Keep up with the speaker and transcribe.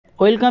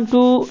Welcome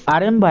to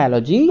RM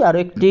biology আর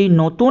একটি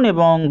নতুন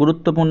এবং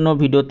গুরুত্বপূর্ণ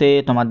ভিডিওতে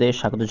তোমাদের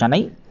স্বাগত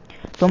জানাই।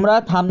 তোমরা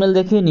থাম্বনেল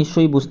দেখে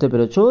নিশ্চয়ই বুঝতে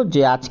পেরেছো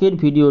যে আজকের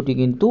ভিডিওটি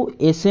কিন্তু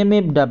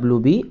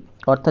SMFWB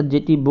অর্থাৎ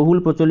যেটি বহুল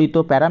প্রচলিত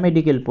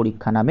প্যারামেডিক্যাল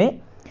পরীক্ষা নামে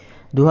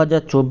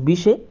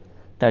 2024-এ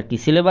তার কি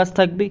সিলেবাস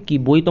থাকবে, কি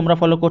বই তোমরা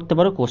ফলো করতে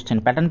পারো, কোশ্চেন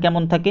প্যাটার্ন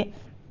কেমন থাকে,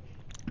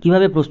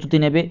 কিভাবে প্রস্তুতি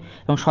নেবে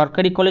এবং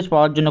সরকারি কলেজ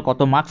পাওয়ার জন্য কত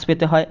মার্কস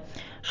পেতে হয়,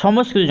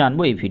 সমস্ত কিছু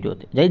জানবো এই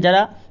ভিডিওতে।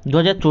 যারা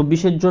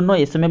 2024-এর জন্য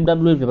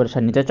SMFWB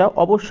প্রিপারেশান নিতে চাও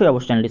অবশ্যই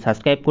চ্যানেলটি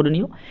সাবস্ক্রাইব করে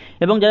নিও,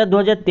 এবং যারা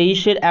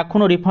 2023-এর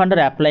এখনও রিফান্ডার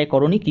অ্যাপ্লাই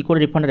করোনি, কী করে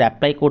রিফান্ডার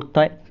অ্যাপ্লাই করতে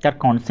হয়, তার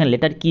কনসেন্ট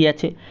লেটার কী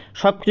আছে,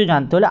 সব কিছু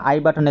জানতে হলে আই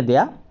বাটনে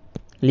দেওয়া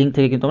লিঙ্ক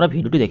থেকে কিন্তু তোমরা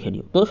ভিডিওটি দেখে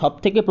নিও। তো সব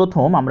থেকে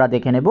প্রথম আমরা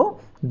দেখে নেব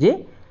যে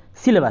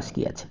সিলেবাস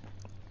কী আছে।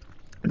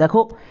 দেখো,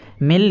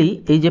 মেনলি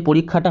এই যে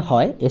পরীক্ষাটা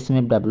হয়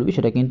SMFWB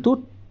সেটা কিন্তু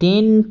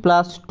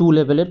 10+2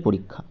 লেভেলের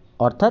পরীক্ষা,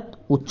 অর্থাৎ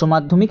উচ্চ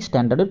মাধ্যমিক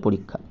স্ট্যান্ডার্ডের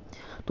পরীক্ষা।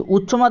 তো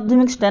উচ্চ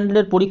মাধ্যমিক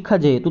স্ট্যান্ডার্ডের পরীক্ষা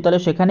যেহেতু, তাহলে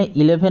সেখানে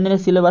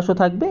 11-এর সিলেবাসও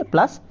থাকবে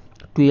প্লাস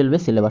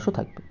 12-এর সিলেবাসও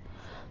থাকবে।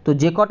 তো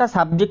যে কটা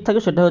সাবজেক্ট থাকে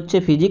সেটা হচ্ছে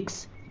ফিজিক্স,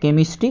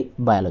 কেমিস্ট্রি,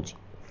 বায়োলজি।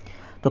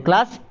 তো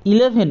ক্লাস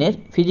 11-এর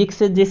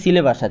ফিজিক্সের যে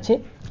সিলেবাস আছে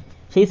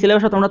সেই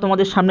সিলেবাসটা তোমরা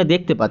তোমাদের সামনে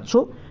দেখতে পাচ্ছ।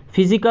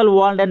 Physical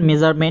world and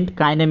measurement,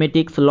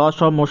 kinematics, laws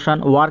of motion,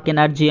 work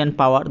energy and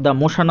power, the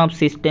motion of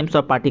systems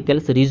of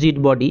particles, rigid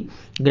body,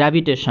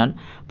 gravitation,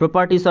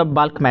 properties of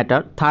bulk matter,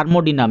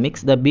 thermodynamics,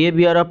 the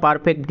behavior of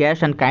perfect gas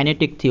and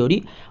kinetic theory,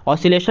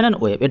 oscillation and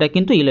wave। এটা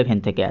কিন্তু 11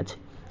 থেকে আছে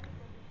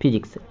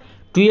ফিজিক্সে।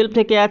 12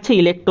 থেকে আছে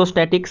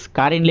electrostatics,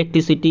 current,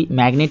 electricity,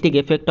 magnetic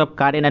effect of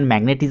current and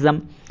magnetism,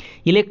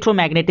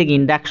 electromagnetic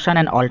induction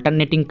and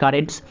alternating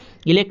currents,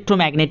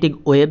 electromagnetic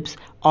waves,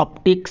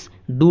 optics,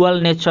 dual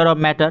nature of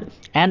matter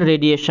and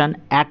radiation,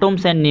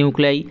 atoms and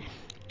nuclei,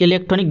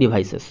 electronic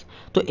devices।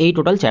 তো এই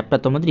total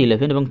chapter তোমাদের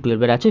 11 এবং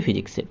 12-এর আছে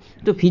ফিজিক্সে।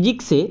 তো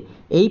ফিজিক্সে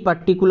এই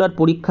পার্টিকুলার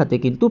পরীক্ষাতে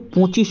কিন্তু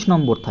 25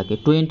 নম্বর থাকে,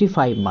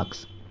 25 মার্কস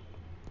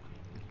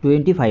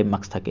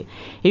থাকে।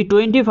 এই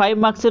 25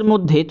 মার্কসের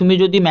মধ্যে তুমি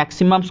যদি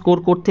ম্যাক্সিমাম স্কোর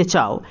করতে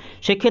চাও,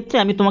 সেক্ষেত্রে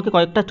আমি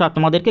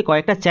তোমাদেরকে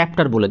কয়েকটা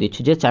চ্যাপ্টার বলে দিচ্ছি,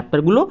 যে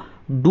চ্যাপ্টারগুলো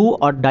ডু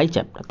অর ডাই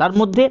চ্যাপ্টার। তার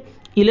মধ্যে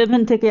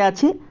 11 থেকে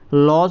আছে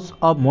লজ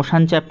অফ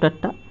মোশন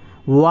চ্যাপ্টারটা,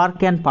 ওয়ার্ক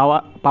অ্যান্ড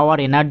পাওয়ার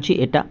এনার্জি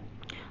এটা,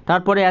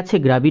 তারপরে আছে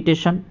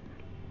গ্র্যাভিটেশন,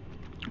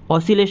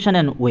 অসিলেশন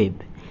অ্যান্ড ওয়েভ।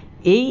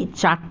 এই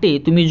চারটে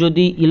তুমি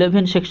যদি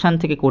 11 সেকশন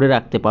থেকে করে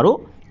রাখতে পারো,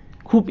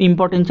 খুব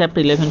ইম্পর্টেন্ট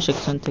চ্যাপ্টার 11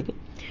 সেকশন থেকে।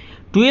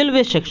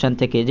 12-এর সেকশন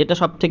থেকে যেটা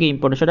সব থেকে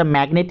ইম্পর্টেন্ট সেটা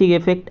ম্যাগনেটিক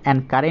এফেক্ট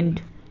অ্যান্ড কারেন্ট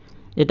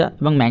এটা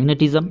এবং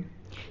magnetism,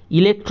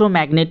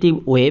 electromagnetic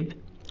wave,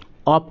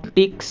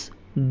 optics,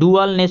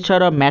 dual nature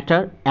of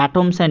matter,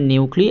 atoms and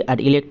nuclei R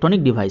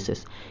electronic devices.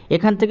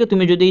 এখান থেকে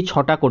তুমি যদি এই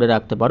 6টা করে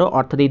রাখতে পারো,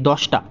 অর্থাৎ এই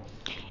 10টা,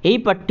 এই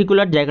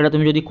পার্টিকুলার জায়গাটা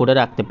তুমি যদি করে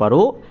রাখতে পারো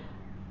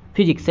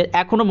ফিজিক্সের,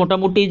 এখনও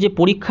মোটামুটি যে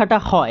পরীক্ষাটা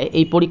হয়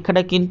এই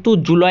পরীক্ষাটা কিন্তু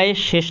জুলাইয়ের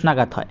শেষ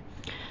নাগাদ হয়।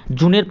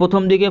 জুনের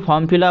প্রথম দিকে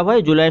ফর্ম ফিল আপ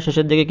হয়, জুলাইয়ের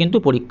শেষের দিকে কিন্তু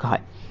পরীক্ষা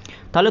হয়।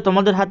 তাহলে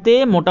তোমাদের হাতে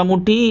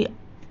মোটামুটি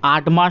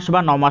 8 মাস বা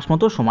 9 মাস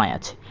মতো সময়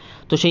আছে।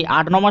 তো সেই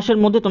 8-9 মাসের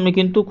মধ্যে তুমি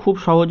কিন্তু খুব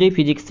সহজেই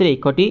ফিজিক্সের এই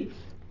কটি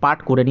পার্ট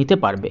করে নিতে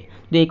পারবে।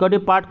 তো এই কটি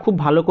পার্ট খুব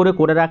ভালো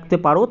করে রাখতে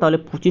পারো, তাহলে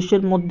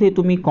 25-এর মধ্যে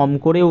তুমি কম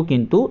করেও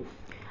কিন্তু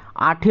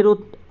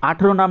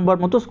 18 নাম্বার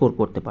মতো স্কোর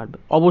করতে পারবে।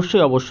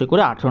 অবশ্যই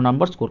করে 18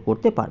 নাম্বার স্কোর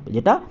করতে পারবে,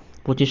 যেটা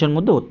 25-এর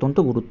মধ্যে অত্যন্ত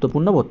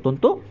গুরুত্বপূর্ণ,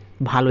 অত্যন্ত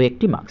ভালো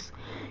একটি মার্কস।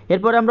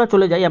 এরপরে আমরা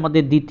চলে যাই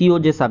আমাদের দ্বিতীয়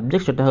যে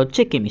সাবজেক্ট, সেটা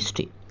হচ্ছে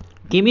কেমিস্ট্রি।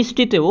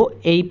 কেমিস্ট্রিতেও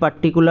এই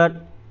পার্টিকুলার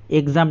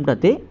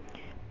এক্সামটাতে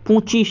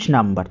 25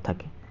 নাম্বার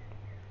থাকে,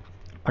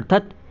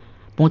 অর্থাৎ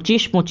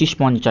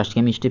 25-50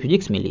 কেমিস্ট্রি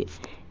ফিজিক্স মিলিয়ে।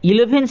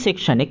 11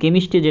 সেকশানে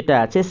কেমিস্ট্রি যেটা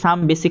আছে, some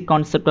basic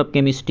concept of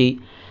chemistry,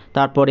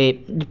 তারপরে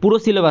পুরো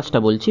সিলেবাসটা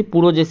বলছি,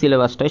 পুরো যে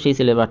সিলেবাসটা সেই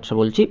সিলেবাসটা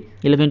বলছি,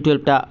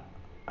 11-12টা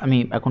আমি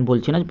এখন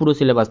বলছি না, পুরো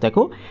সিলেবাস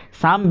দেখো।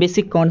 Some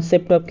basic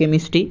concept of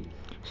chemistry,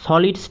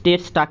 solid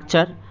state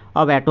structure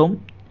of atom,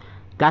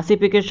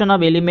 classification of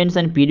elements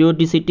and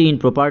periodicity in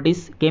properties,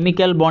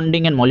 chemical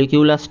bonding and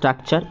molecular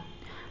structure,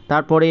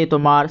 তারপরে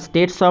তোমার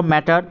states of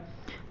matter,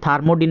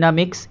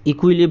 thermodynamics,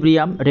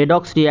 equilibrium,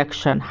 redox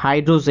reaction,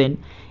 hydrogen,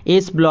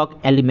 S block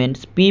elements,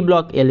 P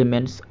block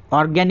elements,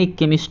 organic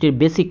chemistry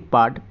basic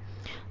part,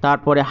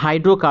 তারপরে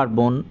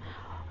hydrocarbon,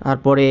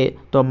 তারপরে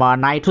তোমার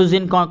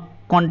nitrogen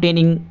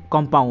containing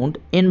compound,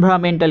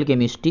 environmental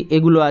chemistry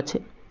এগুলো আছে।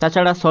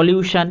 তাছাড়া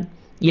solution,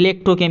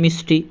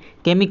 electrochemistry,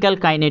 chemical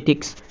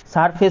kinetics,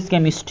 surface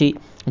chemistry,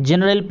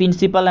 general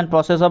principle and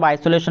process of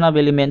isolation of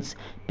elements,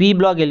 P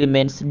block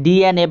elements, D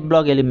and F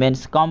block elements,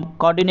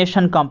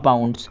 coordination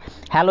compounds,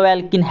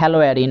 haloalkene,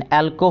 haloarine,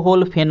 alcohol,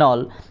 phenol,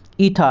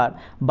 ether,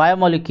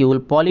 biomolecule,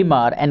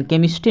 polymer and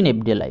chemistry in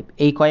everyday life।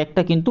 এই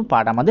কয়েকটা কিন্তু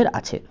part আমাদের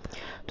আছে।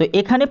 তো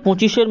এখানে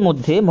 25-এর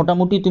মধ্যে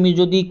মোটামুটি তুমি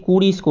যদি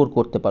 20 স্কোর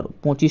করতে পারো,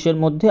 25-এর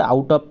মধ্যে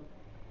আউট অফ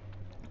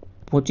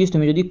 25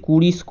 তুমি যদি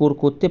 20 স্কোর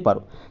করতে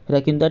পারো, সেটা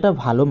কিন্তু একটা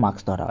ভালো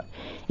মার্কস ধরা হয়।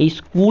 এই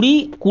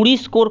 20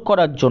 স্কোর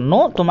করার জন্য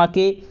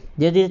তোমাকে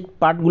যে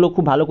পার্টগুলো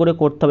খুব ভালো করে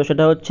করতে হবে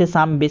সেটা হচ্ছে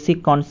some basic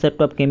concept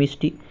of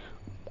chemistry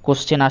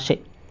question আসে,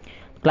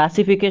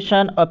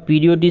 classification of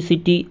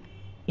periodicity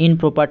in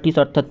properties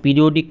অর্থাৎ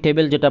পিরিয়ডিক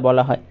টেবিল যেটা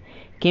বলা হয়,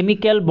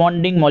 কেমিক্যাল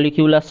বন্ডিং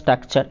মলিকিউলার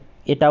স্ট্রাকচার,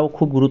 এটাও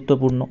খুব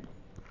গুরুত্বপূর্ণ।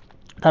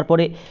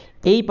 তারপরে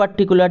এই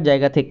পার্টিকুলার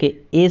জায়গা থেকে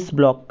S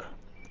block,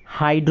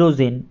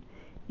 hydrogen,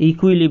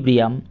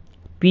 equilibrium,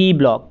 P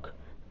block,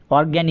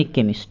 organic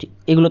chemistry,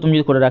 এগুলো তুমি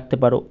যদি করে রাখতে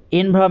পারো।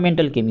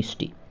 এনভায়রনমেন্টাল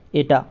কেমিস্ট্রি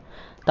এটা।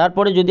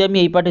 তারপরে যদি আমি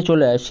এই পার্টে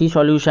চলে আসি,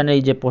 সলিউশনের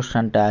এই যে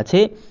পোর্শনটা আছে,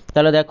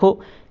 তাহলে দেখো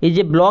এই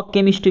যে ব্লক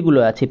কেমিস্ট্রিগুলো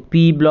আছে,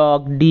 P block,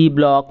 D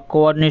block,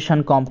 coordination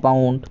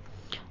compound,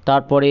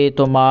 তারপরে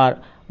তোমার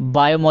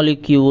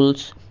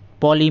বায়োমলিকিউলস,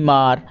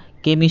 polymer,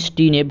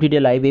 chemistry in everyday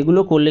life,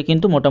 এগুলো করলে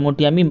কিন্তু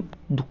মোটামুটি আমি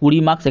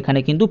 20 মার্কস এখানে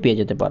কিন্তু পেয়ে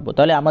যেতে পারবো।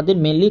 তাহলে আমাদের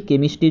মেনলি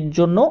কেমিস্ট্রির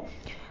জন্য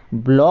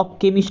ব্লক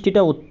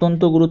কেমিস্ট্রিটা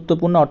অত্যন্ত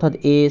গুরুত্বপূর্ণ, অর্থাৎ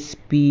এস,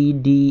 পি,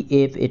 ডি,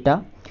 এফ, এটা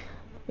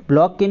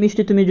ব্লক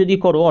কেমিস্ট্রি তুমি যদি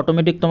করো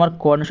অটোমেটিক তোমার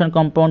কোঅর্ডিনেশন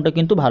কম্পাউন্ডটা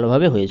কিন্তু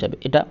ভালোভাবে হয়ে যাবে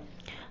এটা।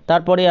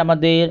 তারপরে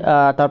আমাদের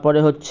তারপরে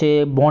হচ্ছে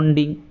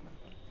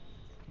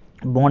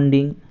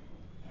বন্ডিং,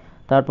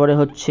 তারপরে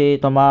হচ্ছে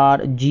তোমার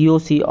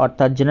জিওসি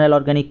অর্থাৎ জেনারেল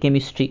অর্গানিক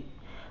কেমিস্ট্রি,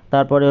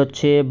 তারপরে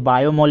হচ্ছে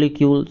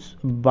বায়োমলিকিউলস,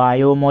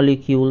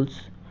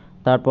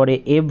 তারপরে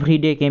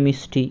এভরিডে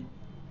কেমিস্ট্রি,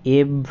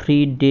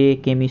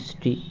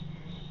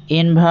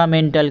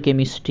 এনভায়রনমেন্টাল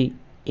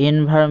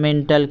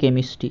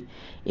কেমিস্ট্রি,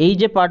 এই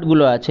যে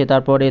পার্টগুলো আছে।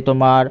 তারপরে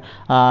তোমার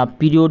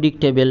পিরিয়ডিক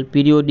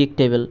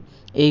টেবিল,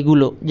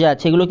 এইগুলো যে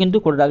আছে এগুলো কিন্তু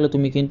করে রাখলে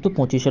তুমি কিন্তু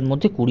 25-এর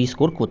মধ্যে 20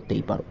 স্কোর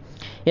করতেই পারো।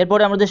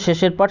 এরপরে আমাদের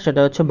শেষের পার্ট,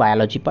 সেটা হচ্ছে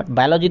বায়োলজি পার্ট।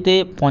 বায়োলজিতে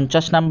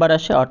 50 নাম্বার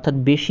আসে, অর্থাৎ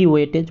বেশি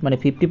ওয়েটেজ, মানে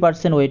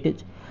 50% ওয়েটেজ।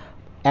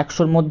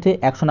 100-র মধ্যে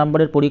 100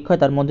 নাম্বারের পরীক্ষায়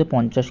তার মধ্যে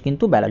 50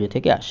 কিন্তু বায়োলজি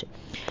থেকে আসে।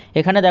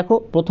 এখানে দেখো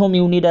প্রথম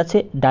ইউনিট আছে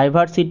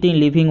ডাইভার্সিটি ইন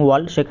লিভিং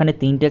ওয়ার্ল্ড, সেখানে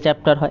 3টে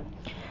চ্যাপ্টার হয়।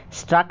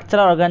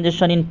 Structural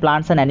organisation in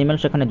plants and animal,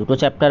 সেখানে 2টো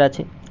চ্যাপ্টার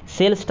আছে।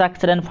 সেল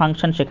স্ট্রাকচার অ্যান্ড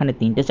ফাংশন, সেখানে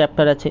 3টে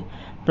চ্যাপ্টার আছে।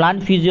 প্লান্ট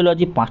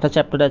ফিজিওলজি 5টা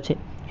চ্যাপ্টার আছে।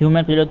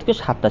 হিউম্যান ফিজিওলজি থেকে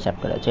 7টা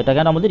চ্যাপ্টার আছে। এটা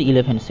কেন আমাদের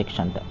 11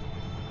 সেকশনটা।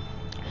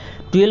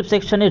 12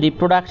 সেকশনে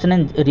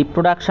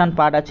রিপ্রোডাকশান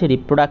পার্ট আছে।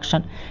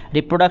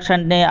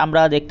 রিপ্রোডাকশানে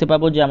আমরা দেখতে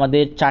পাবো যে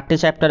আমাদের 4টে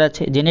চ্যাপ্টার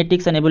আছে।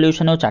 জেনেটিক্স অ্যান্ড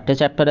এভলিউশনেও 4টে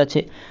চ্যাপ্টার আছে।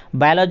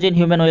 বায়োলজি অ্যান্ড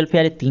হিউম্যান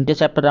ওয়েলফেয়ারে 3টে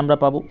চ্যাপ্টার আমরা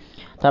পাবো।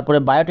 তারপরে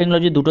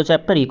বায়োটেকনোলজি 2টো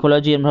চ্যাপ্টার,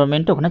 ইকোলজি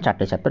এনভায়রনমেন্টে ওখানে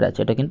 4টে চ্যাপ্টার আছে।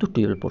 এটা কিন্তু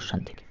 12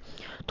 পোর্শন থেকে।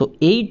 তো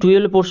এই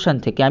 12 পোর্শন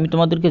থেকে আমি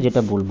তোমাদেরকে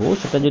যেটা বলবো,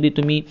 সেটা যদি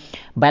তুমি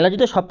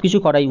বায়োলজিতে সব কিছু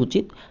করাই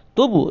উচিত,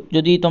 তবু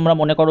যদি তোমরা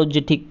মনে করো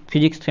যে ঠিক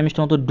ফিজিক্স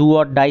কেমিস্ট্রির মতো ডু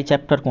অর ডাই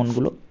চ্যাপ্টার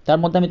কোনগুলো, তার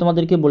মধ্যে আমি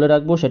তোমাদেরকে বলে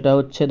রাখবো, সেটা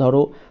হচ্ছে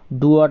ধরো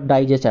ডু অর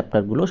ডাই যে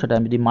চ্যাপ্টারগুলো, সেটা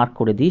আমি যদি মার্ক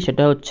করে দিই,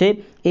 সেটা হচ্ছে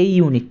এই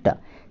ইউনিটটা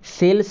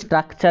সেল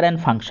স্ট্রাকচার অ্যান্ড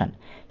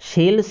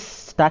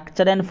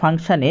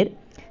ফাংশানের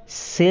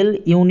সেল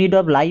ইউনিট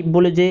অফ লাইফ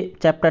বলে যে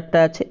চ্যাপ্টারটা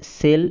আছে,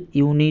 সেল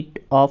ইউনিট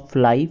অফ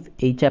লাইফ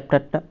এই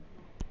চ্যাপ্টারটা,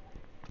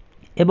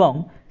 এবং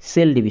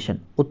সেল ডিভিশন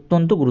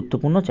অত্যন্ত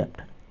গুরুত্বপূর্ণ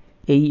চ্যাপ্টার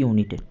এই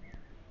ইউনিটে।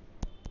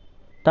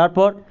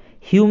 তারপর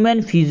হিউম্যান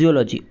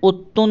ফিজিওলজি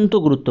অত্যন্ত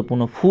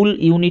গুরুত্বপূর্ণ, ফুল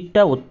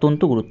ইউনিটটা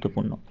অত্যন্ত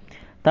গুরুত্বপূর্ণ।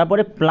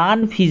 তারপরে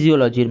প্লান্ট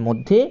ফিজিওলজির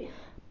মধ্যে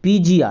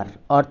পিজিআর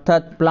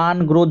অর্থাৎ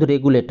প্লান্ট গ্রোথ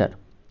রেগুলেটর,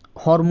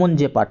 হরমোন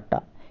যে পার্টটা,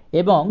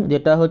 এবং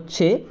যেটা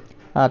হচ্ছে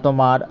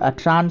তোমার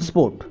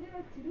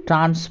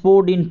ট্রান্সপোর্ট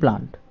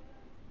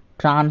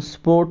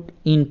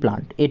ইন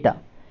প্লান্ট এটা,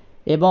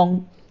 এবং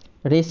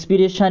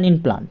respiration in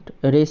plant,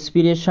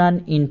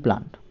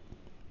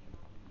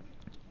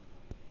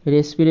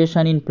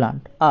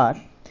 R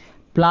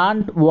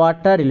plant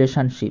water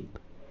relationship,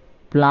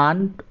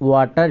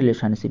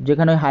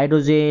 যেখানে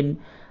হাইড্রোজেন,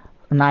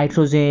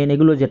 নাইট্রোজেন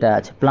এগুলো যেটা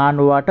আছে, প্লান্ট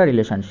ওয়াটার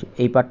রিলেশনশিপ,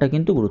 এই পার্টটা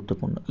কিন্তু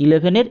গুরুত্বপূর্ণ।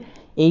 11-এর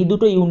এই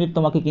দুটো ইউনিট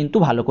তোমাকে কিন্তু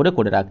ভালো করে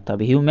রাখতে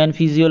হবে, হিউম্যান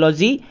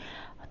ফিজিওলজি,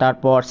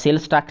 তারপর sell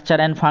structure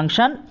and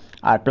function,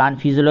 R plant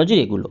physiology,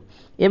 এগুলো।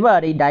 এবার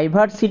এই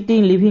ডাইভার্সিটি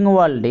ইন লিভিং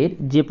ওয়ার্ল্ডের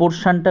যে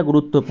পোর্শনটা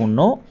গুরুত্বপূর্ণ,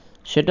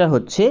 সেটা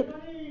হচ্ছে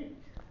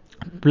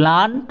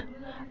প্লান্ট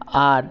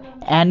আর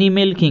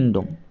অ্যানিমেল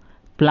কিংডম,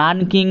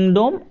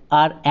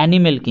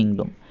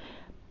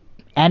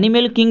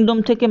 অ্যানিমেল কিংডম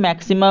থেকে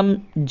ম্যাক্সিমাম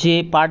যে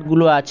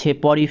পার্টগুলো আছে,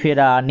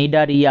 পরিফেরা,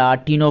 নিডারিয়া,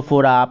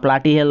 টিনোফোরা,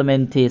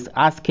 প্লাটিহেলমেন্থিস,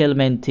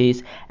 আস্কহেলমেন্থিস,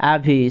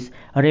 অ্যাভিস,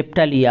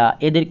 রেপ্টালিয়া,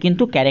 এদের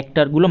কিন্তু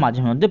ক্যারেক্টারগুলো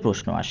মাঝে মধ্যে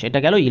প্রশ্ন আসে। এটা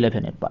গেল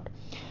 11-এর পার্ট।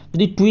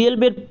 যদি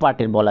 12-এর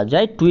পার্টের বলা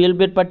যায়,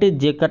 12-এর পার্টে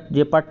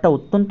যে পার্টটা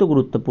অত্যন্ত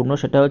গুরুত্বপূর্ণ,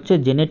 সেটা হচ্ছে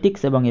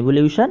জেনেটিক্স এবং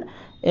এভলিউশন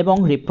এবং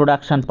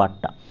রিপ্রোডাকশান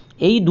পার্টটা।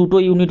 এই দুটো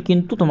ইউনিট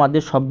কিন্তু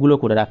তোমাদের সবগুলো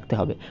করে রাখতে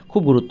হবে,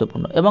 খুব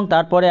গুরুত্বপূর্ণ। এবং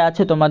তারপরে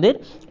আছে তোমাদের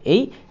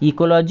এই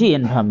ইকোলজি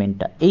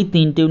এনভায়রনমেন্টটা, এই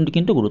 3টে ইউনিট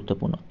কিন্তু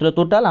গুরুত্বপূর্ণ। তাহলে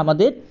টোটাল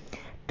আমাদের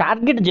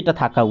টার্গেট যেটা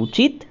থাকা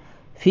উচিত,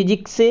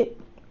 ফিজিক্সে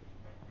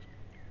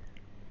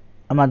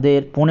আমাদের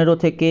 15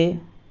 থেকে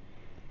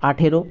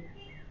 18,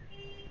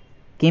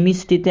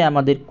 কেমিস্ট্রিতে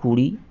আমাদের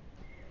 20,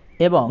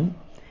 এবং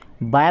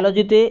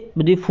বায়োলজিতে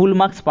যদি ফুল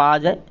মার্কস পাওয়া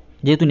যায়,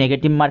 যেহেতু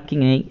নেগেটিভ মার্কিং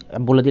নেই,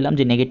 বলে দিলাম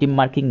যে নেগেটিভ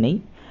মার্কিং নেই,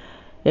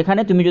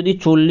 এখানে তুমি যদি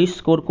 40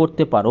 স্কোর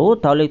করতে পারো,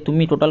 তাহলে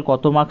তুমি টোটাল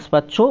কত মার্কস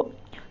পাচ্ছ?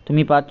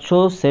 তুমি পাচ্ছ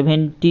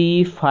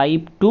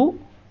 75 to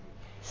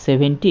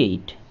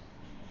 78।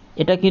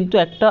 এটা কিন্তু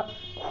একটা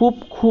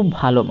খুব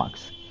ভালো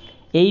মার্কস।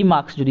 এই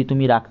মার্কস যদি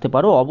তুমি রাখতে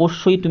পারো,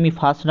 অবশ্যই তুমি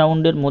ফার্স্ট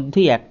রাউন্ডের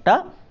মধ্যেই একটা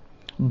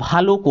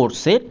ভালো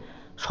কোর্সের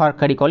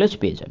সরকারি কলেজ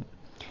পেয়ে যাবে।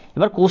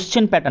 এবার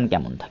কোশ্চেন প্যাটার্ন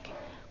কেমন থাকে?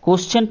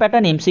 কোশ্চেন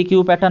প্যাটার্ন এমসিকিউ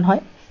প্যাটার্ন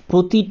হয়,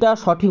 প্রতিটা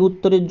সঠিক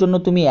উত্তরের জন্য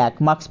তুমি 1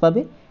 মার্কস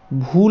পাবে,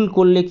 ভুল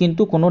করলে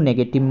কিন্তু কোনো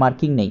নেগেটিভ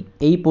মার্কিং নেই।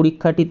 এই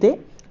পরীক্ষাটিতে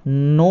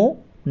নো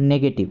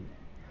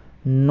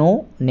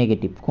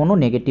নেগেটিভ কোনো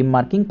নেগেটিভ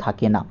মার্কিং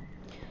থাকে না।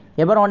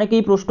 এবার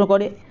অনেকেই প্রশ্ন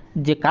করে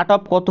যে কাট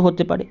অফ কত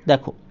হতে পারে।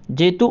 দেখো,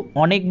 যেহেতু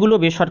অনেকগুলো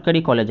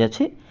বেসরকারি কলেজ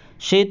আছে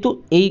সেহেতু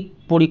এই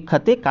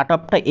পরীক্ষাতে কাট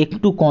অফটা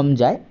একটু কম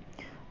যায়।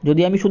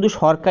 যদি আমি শুধু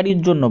সরকারির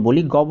জন্য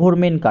বলি,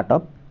 গভর্নমেন্ট কাট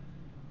অফ,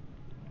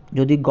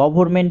 যদি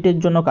গভর্নমেন্টের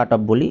জন্য কাট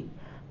অফ বলি,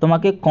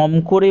 তোমাকে কম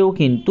করেও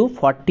কিন্তু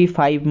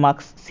 45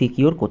 মার্কস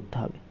সিকিওর করতে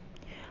হবে,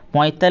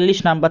 45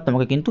 নাম্বার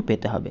তোমাকে কিন্তু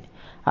পেতে হবে।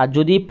 আর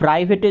যদি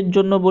প্রাইভেটের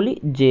জন্য বলি,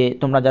 যে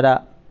তোমরা যারা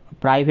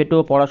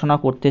প্রাইভেটেও পড়াশোনা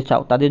করতে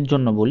চাও তাদের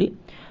জন্য বলি,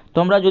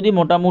 তোমরা যদি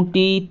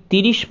মোটামুটি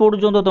 30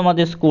 পর্যন্ত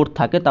তোমাদের স্কোর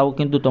থাকে তাও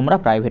কিন্তু তোমরা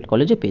প্রাইভেট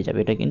কলেজে পেয়ে যাবে।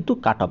 এটা কিন্তু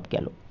কাট অফ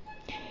গেল।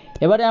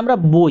 এবারে আমরা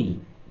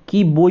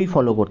বই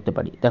ফলো করতে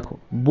পারি। দেখো,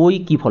 বই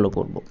কি ফলো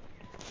করব,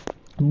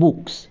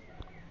 বুকস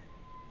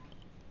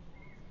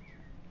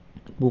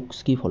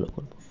কি ফলো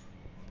করব।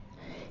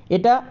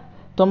 এটা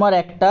তোমার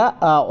একটা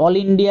অল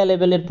ইন্ডিয়া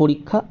লেভেলের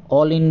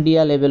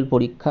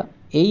পরীক্ষা,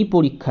 এই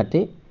পরীক্ষা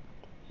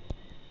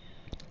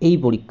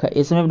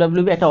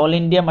SMFWB একটা অল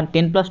ইন্ডিয়া, মানে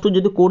 10+2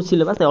 যদি কোর্স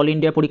সিলেবাস, অল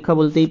ইন্ডিয়া পরীক্ষা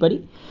বলতেই পারি।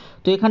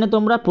 তো এখানে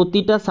তোমরা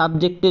প্রতিটা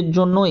সাবজেক্টের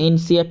জন্য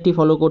এনসিইআরটি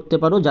ফলো করতে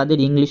পারো, যাদের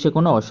ইংলিশে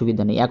কোনো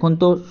অসুবিধা নেই। এখন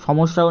তো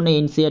সমস্যাও নেই,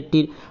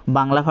 এনসিইআরটির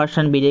বাংলা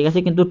ভার্সান বেরিয়ে গেছে,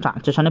 কিন্তু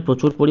ট্রান্সলেশনে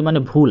প্রচুর পরিমাণে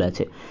ভুল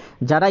আছে।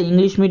 যারা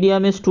ইংলিশ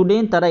মিডিয়ামের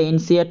স্টুডেন্ট তারা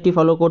এনসিইআরটি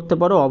ফলো করতে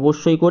পারো,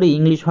 অবশ্যই করে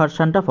ইংলিশ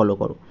ভার্সানটা ফলো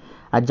করো।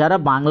 আর যারা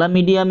বাংলা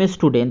মিডিয়ামের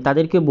স্টুডেন্ট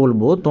তাদেরকে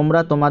বলবো তোমরা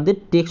তোমাদের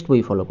টেক্সট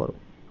বই ফলো করো,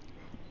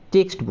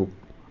 টেক্সট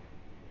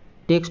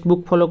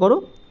বুক ফলো করো।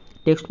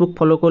 টেক্সট বুক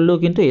ফলো করলেও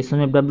কিন্তু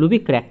SMFWB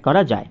ক্র্যাক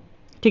করা যায়,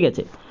 ঠিক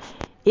আছে।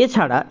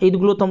 এছাড়া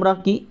এগুলো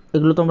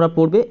তোমরা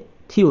পড়বে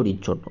থিওরির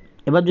জন্য।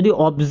 এবার যদি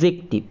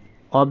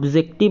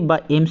অবজেক্টিভ বা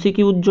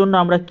এমসিকিউর জন্য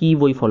আমরা কি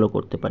বই ফলো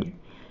করতে পারি।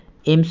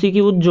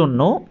 এমসিকিউর জন্য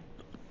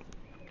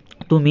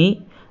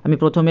আমি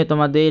প্রথমে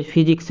তোমাদের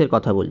ফিজিক্সের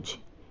কথা বলছি।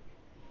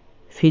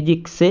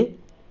 ফিজিক্সে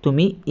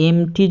তুমি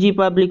এমটিজি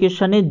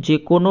পাবলিকেশনের যে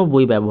কোনো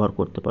বই ব্যবহার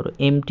করতে পারো,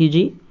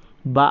 এমটিজি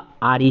বা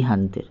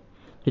আরিহান্তের।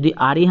 যদি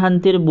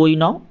আরিহান্তের বই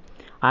নাও,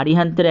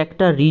 আরিহান্তের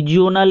একটা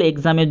রিজিওনাল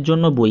এক্সামের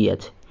জন্য বই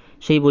আছে,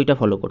 সেই বইটা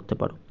ফলো করতে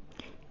পারো।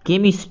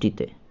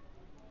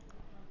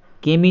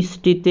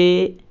 কেমিস্ট্রিতে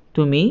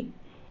তুমি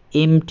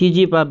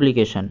এমটিজি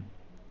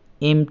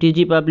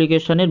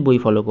পাবলিকেশনের বই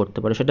ফলো করতে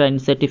পারো, সেটা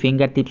এনসিইআরটি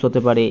ফিঙ্গার টিপস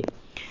হতে পারে,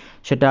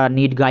 সেটা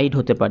নিট গাইড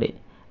হতে পারে।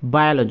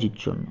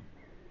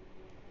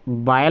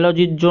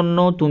 বায়োলজির জন্য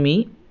তুমি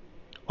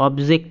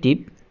অবজেক্টিভ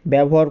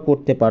ব্যবহার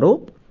করতে পারো,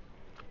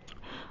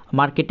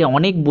 মার্কেটে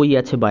অনেক বই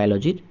আছে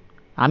বায়োলজির।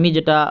 আমি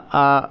যেটা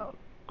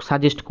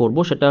সাজেস্ট করব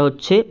সেটা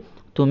হচ্ছে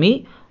তুমি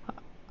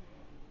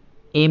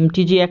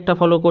এমটিজি একটা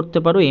ফলো করতে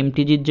পারো,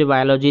 এমটিজির যে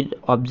বায়োলজির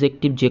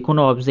অবজেক্টিভ, যে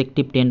কোনো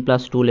অবজেক্টিভ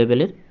 10+2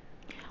 লেভেলের।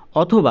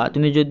 অথবা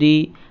তুমি যদি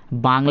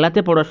বাংলাতে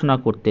পড়াশোনা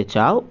করতে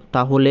চাও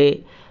তাহলে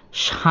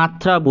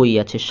সাঁতরা বই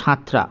আছে,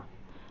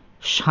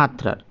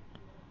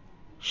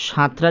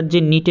 সাঁতরার যে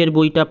নিটের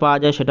বইটা পাওয়া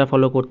যায় সেটা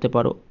ফলো করতে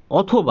পারো।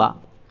 অথবা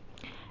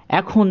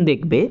এখন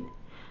দেখবে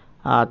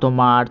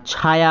তোমার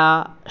ছায়া,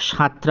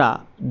 সাঁতরা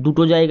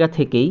দুটো জায়গা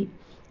থেকেই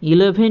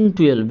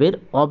 11-12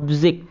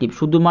 অবজেক্টিভ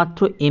শুধুমাত্র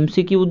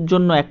এমসিকিউর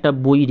জন্য একটা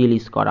বই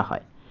রিলিজ করা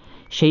হয়,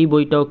 সেই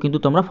বইটাও কিন্তু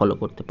তোমরা ফলো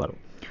করতে পারো।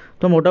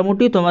 তো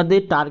মোটামুটি তোমাদের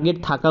টার্গেট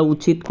থাকা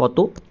উচিত কত?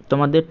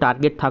 তোমাদের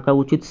টার্গেট থাকা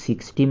উচিত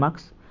 60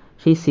 মার্কস।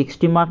 সেই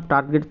 60 মার্ক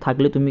টার্গেট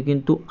থাকলে তুমি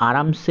কিন্তু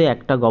আরামসে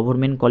একটা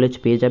গভর্নমেন্ট কলেজ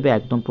পেয়ে যাবে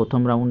একদম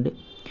প্রথম রাউন্ডে।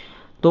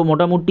 তো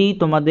মোটামুটি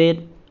তোমাদের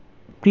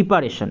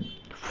প্রিপারেশন,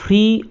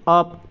 ফ্রি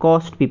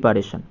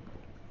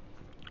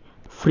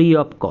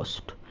অফ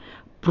কস্ট,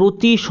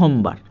 প্রতি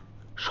সোমবার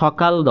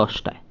সকাল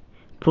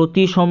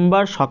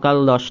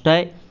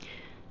 10টায়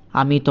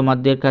আমি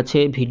তোমাদের কাছে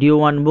ভিডিও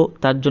আনবো।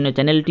 তার জন্য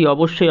চ্যানেলটি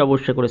অবশ্যই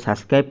করে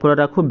সাবস্ক্রাইব করে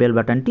রাখো, বেল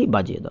বাটনটি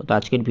বাজিয়ে দাও। তো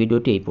আজকের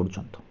ভিডিওটি এই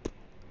পর্যন্ত।